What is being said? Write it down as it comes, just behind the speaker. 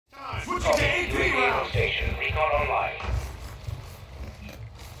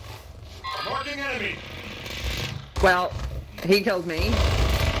Well, he killed me.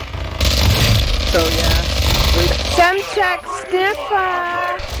 So yeah. Semtex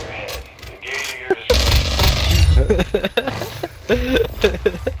sniffer!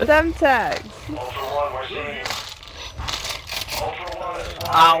 Semtex!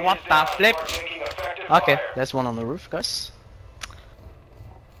 Ah, what the flip? Okay, there's one on the roof, guys.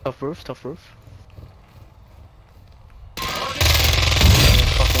 Tough roof, tough roof.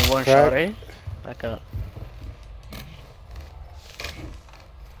 Fucking one shot, eh? Back up.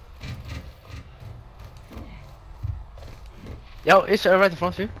 Yo, it's right in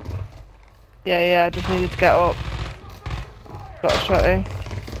front of you. Yeah, I just needed to get up. Got a shot, eh?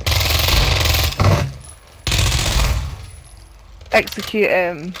 Execute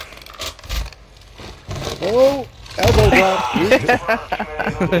him. Oh, elbow drop.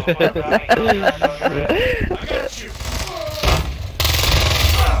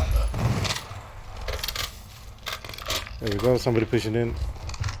 There we go, somebody pushing in.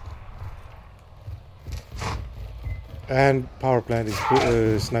 And power plant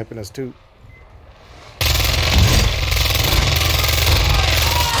is sniping us too.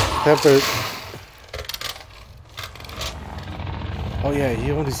 Tempered. Oh yeah, he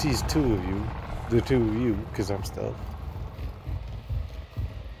only sees two of you. The two of you, because I'm stealth.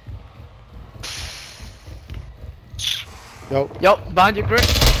 Yo. Yo, behind you, Greg.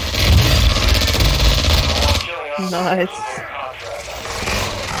 Nice.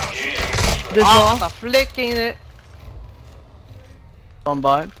 There's Oh, more. I'm flicking it. On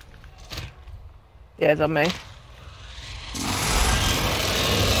by. Yeah, it's on me.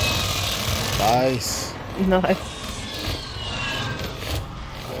 Nice. Nice.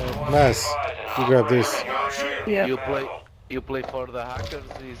 Nice. You grab this. Yeah. You play for the hackers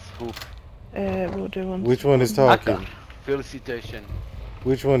is who? We'll do one. Which one is talking? Hacker. Felicitation.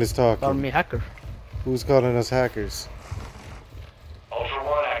 Which one is Call talking? me hacker. Who's calling us hackers? Ultra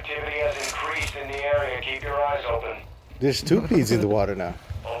One, activity has increased in the area. Keep your eyes open. There's two P's in the water now.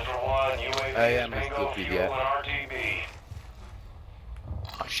 Ultra One, UAV I is am bingo, stupid, fuel, yeah. and RTB.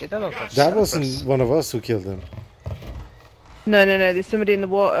 Oh shit, that was That wasn't one of us who killed him. No, there's somebody in the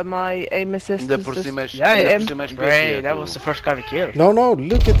water. My aim assist The is just... proximation. Yeah, the yeah. proximation Great, here that too. was the first guy we killed. No,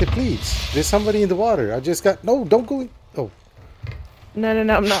 look at the pleats. There's somebody in the water. I just got... No, don't go in. Oh. No, I'm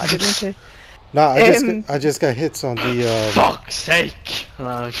not. I didn't mean to. Nah, I just got hits on the... Fuck's sake!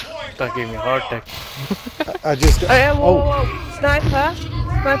 No, that gave me a heart attack. I just got... Oh, yeah, whoa. Sniper.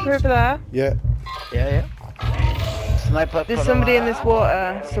 Sniper over there. Yeah. Yeah. Sniper. There's somebody in this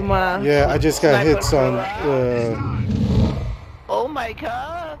water somewhere. Yeah, I just got Sniper hits on... Oh my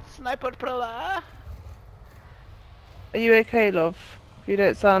god, sniper prola! Are you okay, love? You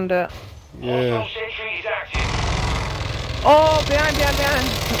don't sound it. yeah. Sentries active. Oh, behind.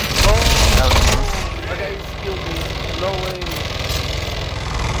 Okay, kill me. No way.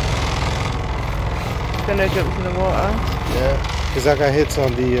 Gonna jump in the water. Yeah. Because I got hits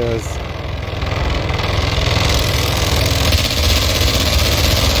on the...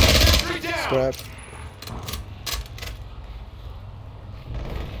 strap.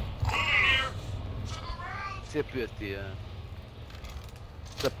 CPT.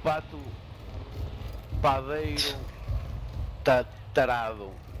 Sapato. Padeiro.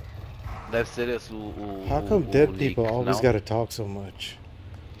 Tarado. Deve ser esse o How come o dead nick, people always não? gotta talk so much?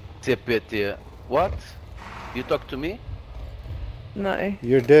 CPT. What? You talk to me? No.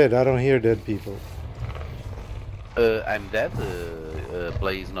 You're dead. I don't hear dead people. I'm dead.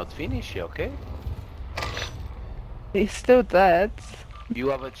 Play is not finished, okay? He's still dead. You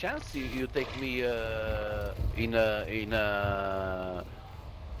have a chance. You take me in a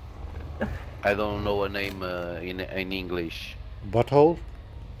I don't know a name in English. Butthole?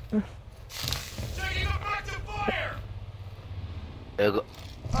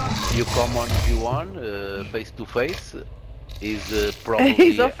 You come on G1 face to face is probably.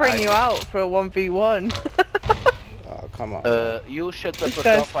 He's offering you out for a 1v1. Oh, come on. You shut This up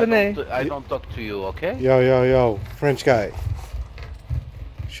guy's yourself. funny. I don't talk to you, okay? Yo. French guy.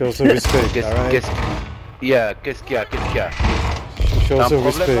 Show some respect, alright? Yeah, qu'est-ce qu'il y a? Show T'as un some problème,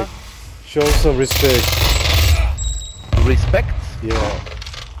 respect. Show some respect. Respect? Yeah.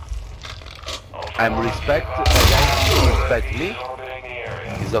 I'm respect. You respect me.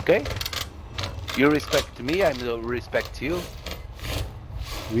 Is okay? You respect me, I respect you.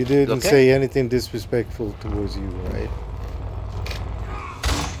 We didn't Okay. say anything disrespectful towards you, right?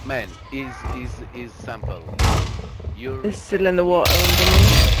 Man, is simple. You're He's still in the water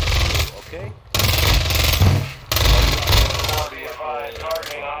underneath. okay? Be advised,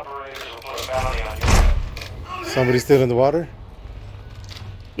 targeting operators will put a bounty on your head. Somebody still in the water?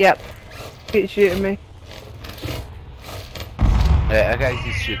 Yep. Keep shooting me. I guys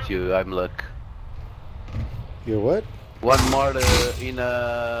shoot you. I'm luck. You're what? One more in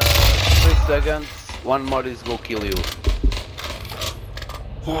 3 seconds. One more is go kill you.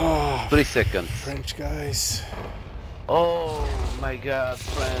 Ah, 3 seconds. French guys. Oh my God,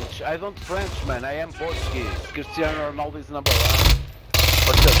 French. I don't French, man. I am Portuguese. Cristiano Ronaldo is number 1.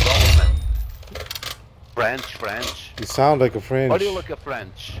 What's the problem, man? French. You sound like a French. Why do you look a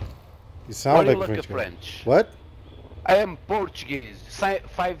French? You sound Why do like you a look French. a French? What? I am Portuguese. 5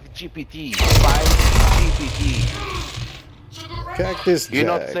 GPT. 5 GPT. Cactus Jack. You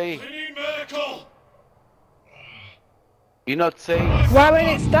not say. You not say. Why won't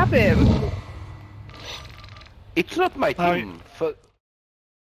it stab him? It's not my Oh. team.